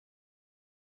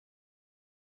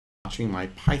watching my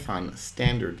Python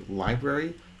standard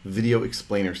library video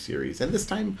explainer series. And this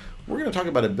time we're going to talk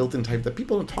about a built-in type that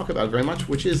people don't talk about very much,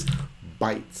 which is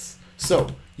bytes. So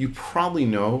you probably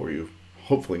know, or you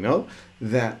hopefully know,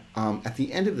 that at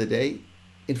the end of the day,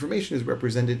 information is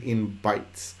represented in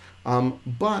bytes.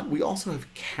 But we also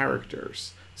have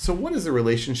characters. So what is the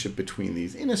relationship between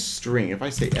these? In a string, if I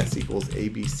say s equals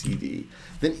ABCD,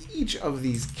 then each of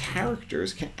these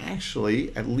characters can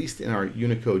actually, at least in our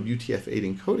Unicode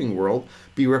UTF-8 encoding world,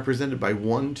 be represented by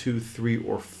 1, 2, 3,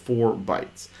 or 4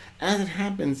 bytes. As it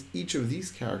happens, each of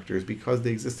these characters, because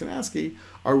they exist in ASCII,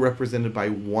 are represented by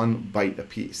 1 byte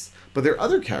apiece. But there are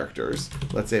other characters.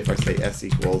 Let's say if I say s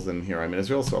equals, and here I'm in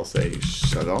Israel, so I'll say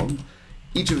shalom.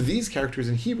 Each of these characters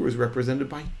in Hebrew is represented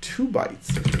by 2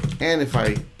 bytes. And if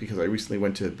because I recently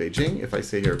went to Beijing, if I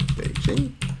say here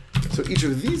Beijing, so each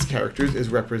of these characters is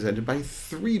represented by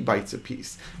 3 bytes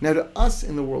apiece. Now to us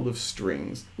in the world of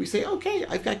strings, we say, okay,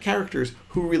 I've got characters,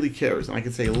 who really cares? And I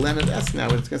can say len of s now,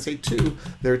 and it's going to say 2.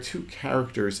 There are 2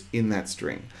 characters in that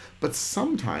string. But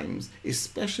sometimes,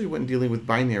 especially when dealing with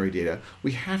binary data,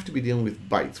 we have to be dealing with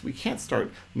bytes. We can't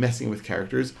start messing with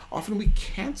characters. Often we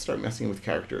can't start messing with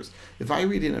characters. If I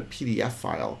read in a PDF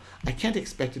file, I can't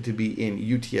expect it to be in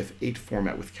UTF-8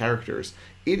 format with characters.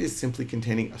 It is simply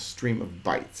containing a stream of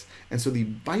bytes. And so the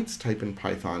bytes type in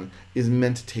Python is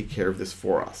meant to take care of this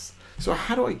for us. So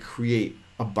how do I create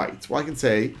a byte? Well, I can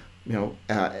say,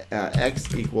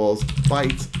 x equals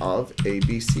bytes of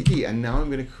ABCD. And now I'm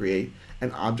going to create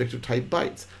an object of type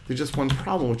bytes. There's just one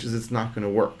problem, which is it's not going to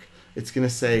work. It's going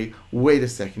to say, wait a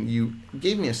second, you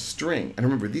gave me a string. And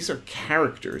remember, these are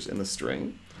characters in the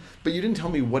string, but you didn't tell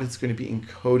me what it's going to be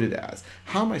encoded as.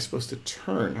 How am I supposed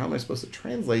to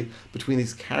translate between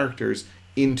these characters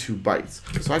into bytes?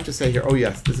 So I have to say here, oh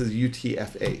yes, this is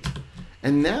UTF-8.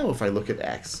 And now if I look at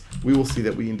x, we will see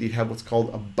that we indeed have what's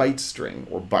called a byte string,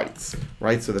 or bytes,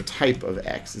 right? So the type of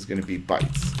x is going to be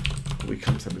bytes. We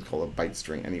come to something called a byte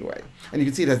string anyway. And you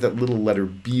can see it has that little letter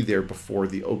b there before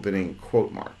the opening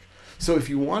quote mark. So if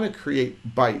you want to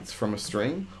create bytes from a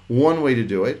string, one way to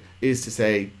do it is to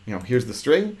say, here's the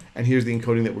string, and here's the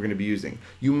encoding that we're going to be using.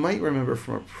 You might remember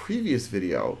from a previous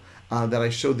video that I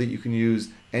showed that you can use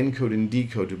encode and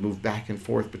decode to move back and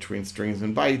forth between strings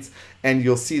and bytes, and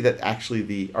you'll see that actually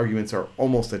the arguments are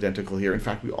almost identical here. In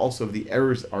fact, we also have the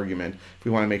errors argument if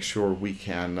we want to make sure we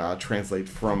can translate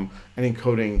from an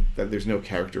encoding that there's no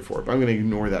character for it. But I'm going to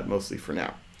ignore that mostly for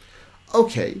now.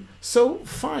 Okay, so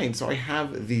fine. So I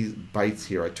have these bytes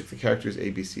here. I took the characters A,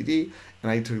 B, C, D,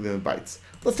 and I took the bytes.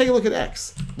 Let's take a look at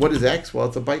x. What is x? Well,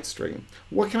 it's a byte string.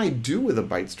 What can I do with a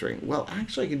byte string? Well,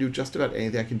 actually, I can do just about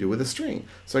anything I can do with a string.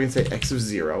 So I can say x of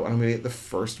 0, and I'm going to get the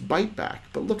first byte back.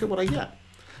 But look at what I get.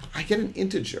 I get an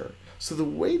integer. So the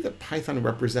way that Python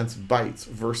represents bytes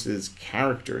versus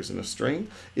characters in a string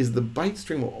is the byte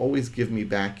string will always give me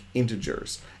back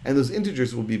integers. And those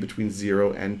integers will be between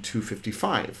 0 and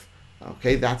 255.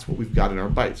 Okay, that's what we've got in our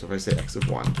byte. So if I say x of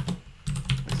 1,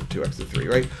 x of 2, x of 3,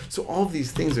 right? So all of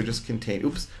these things are just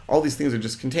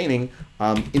containing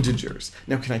integers.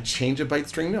 Now, can I change a byte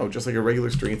string? No, just like a regular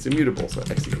string, it's immutable. So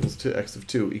x equals to x of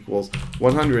 2 equals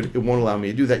 100. It won't allow me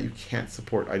to do that. You can't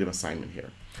support item assignment here.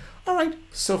 All right,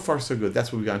 so far so good.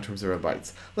 That's what we've got in terms of our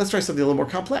bytes. Let's try something a little more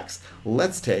complex.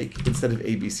 Let's take, instead of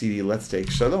ABCD, let's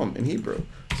take shalom in Hebrew.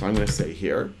 So I'm going to say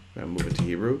here, I'm going to move it to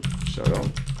Hebrew,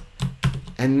 shalom.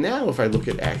 And now if I look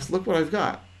at x, look what I've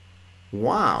got.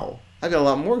 Wow, I've got a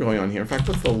lot more going on here. In fact,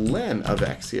 what's the len of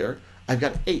x here? I've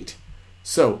got 8.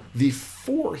 So the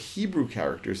 4 Hebrew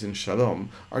characters in shalom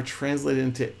are translated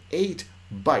into 8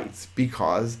 bytes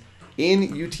because in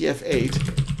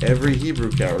UTF-8, every Hebrew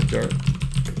character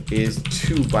is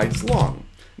 2 bytes long.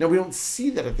 Now, we don't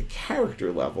see that at the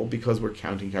character level because we're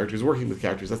counting characters, working with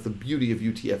characters. That's the beauty of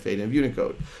UTF-8 and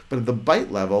Unicode. But at the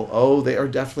byte level, oh, they are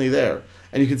definitely there.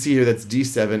 And you can see here that's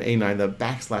D7, A9. The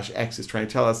 \x is trying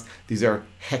to tell us these are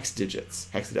hex digits,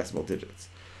 hexadecimal digits.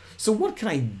 So what can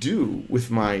I do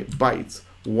with my bytes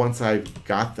once I've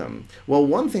got them? Well,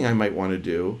 one thing I might want to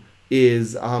do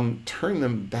is turn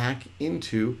them back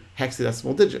into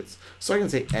hexadecimal digits. So I can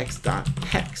say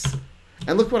x.hex.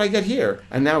 And look what I get here.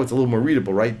 And now it's a little more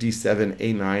readable, right? D7,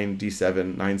 A9,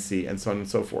 D7, 9C, and so on and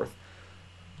so forth.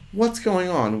 What's going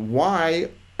on? Why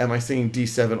am I saying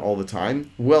D7 all the time?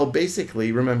 Well,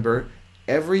 basically, remember,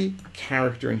 every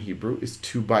character in Hebrew is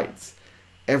 2 bytes.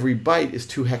 Every byte is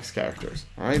 2 hex characters.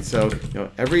 All right, so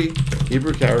every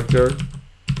Hebrew character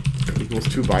equals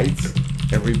 2 bytes.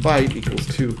 Every byte equals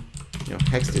 2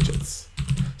 hex digits.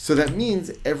 So that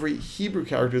means every Hebrew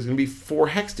character is going to be 4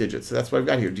 hex digits. So that's what I've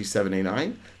got here, D7,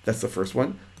 A9. That's the first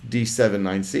one,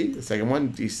 D79C. The second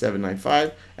one,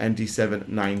 D795, and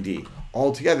D79D.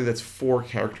 Altogether, that's 4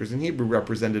 characters in Hebrew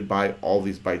represented by all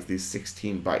these bytes, these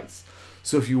 16 bytes.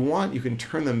 So if you want, you can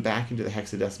turn them back into the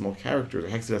hexadecimal characters or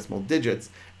hexadecimal digits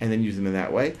and then use them in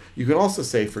that way. You can also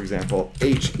say, for example,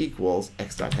 H equals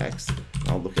x.hex.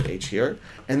 I'll look at H here.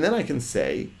 And then I can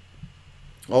say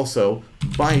also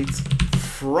bytes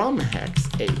from hex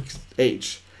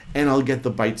H, and I'll get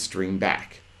the byte string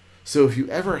back. So if you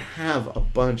ever have a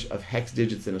bunch of hex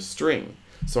digits in a string,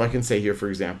 so I can say here, for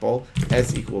example,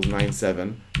 S equals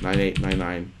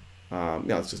 979899. Yeah,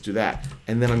 let's just do that.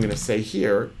 And then I'm going to say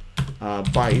here,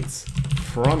 bytes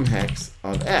from hex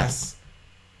of S,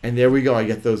 and there we go, I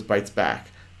get those bytes back.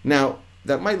 Now,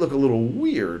 that might look a little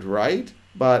weird, right?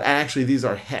 But actually, these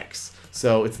are hex.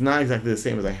 So it's not exactly the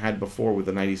same as I had before with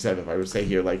the 97. If I would say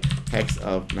here, like, hex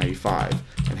of 95,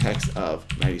 and hex of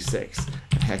 96,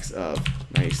 and hex of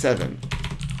 97.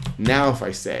 Now if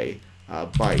I say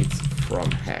bytes from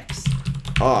hex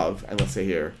of, and let's say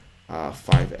here,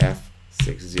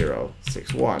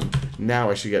 5F6061. Now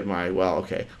I should get my, well,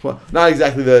 okay. Well, not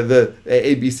exactly the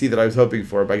ABC that I was hoping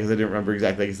for, because I didn't remember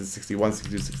exactly. I guess it's 61,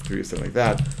 62, 63, or something like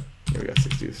that. Here we go,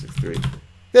 62, 63.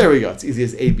 There we go. It's easy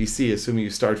as ABC, assuming you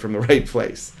start from the right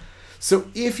place. So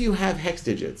if you have hex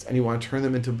digits and you want to turn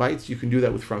them into bytes, you can do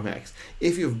that with from hex.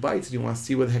 If you have bytes and you want to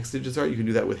see what the hex digits are, you can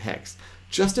do that with hex.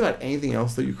 Just about anything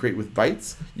else that you create with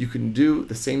bytes, you can do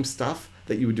the same stuff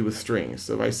that you would do with strings.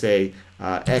 So if I say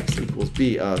x equals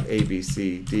b of a, b,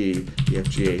 c, d, e, f,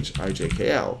 g, h, i, j, k,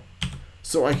 l,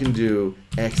 so I can do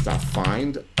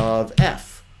x.find of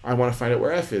f. I want to find out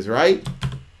where f is, right?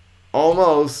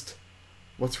 Almost.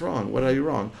 What's wrong? What did I do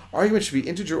wrong? Argument should be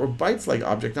integer or bytes-like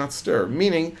object, not stir.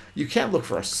 Meaning, you can't look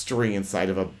for a string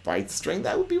inside of a byte string.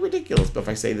 That would be ridiculous. But if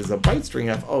I say there's a byte string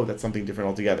f, oh, that's something different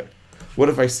altogether. What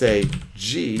if I say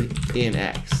g in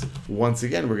x? Once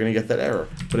again, we're going to get that error.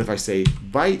 But if I say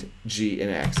byte g in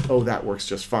x, oh, that works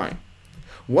just fine.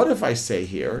 What if I say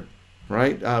here,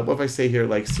 right? What if I say here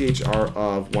like chr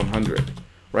of 100?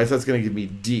 Right, so that's going to give me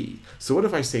D. So what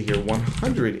if I say here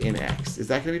 100 in X? Is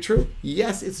that going to be true?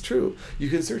 Yes, it's true. You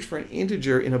can search for an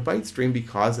integer in a byte string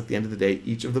because at the end of the day,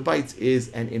 each of the bytes is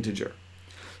an integer.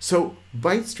 So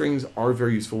byte strings are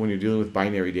very useful when you're dealing with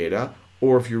binary data,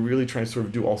 or if you're really trying to sort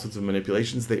of do all sorts of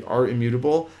manipulations. They are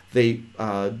immutable. They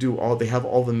they have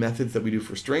all the methods that we do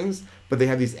for strings, but they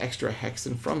have these extra hex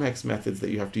and from hex methods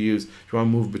that you have to use if you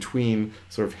want to move between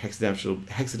sort of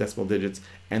hexadecimal digits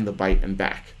and the byte and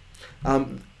back.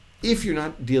 If you're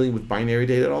not dealing with binary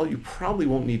data at all, you probably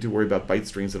won't need to worry about byte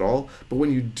strings at all. But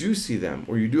when you do see them,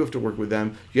 or you do have to work with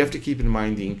them, you have to keep in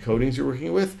mind the encodings you're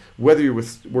working with, whether you're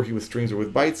working with strings or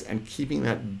with bytes, and keeping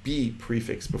that B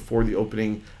prefix before the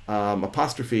opening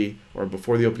apostrophe or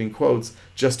before the opening quotes,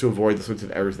 just to avoid the sorts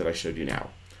of errors that I showed you now.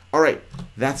 All right,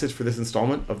 that's it for this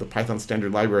installment of the Python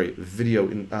Standard Library video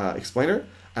explainer.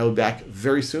 I will be back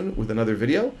very soon with another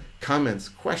video. Comments,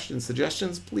 questions,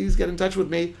 suggestions, please get in touch with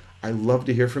me. I love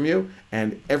to hear from you,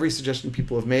 and every suggestion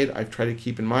people have made, I've tried to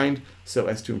keep in mind so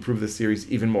as to improve this series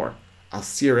even more. I'll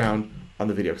see you around on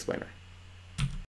the video explainer.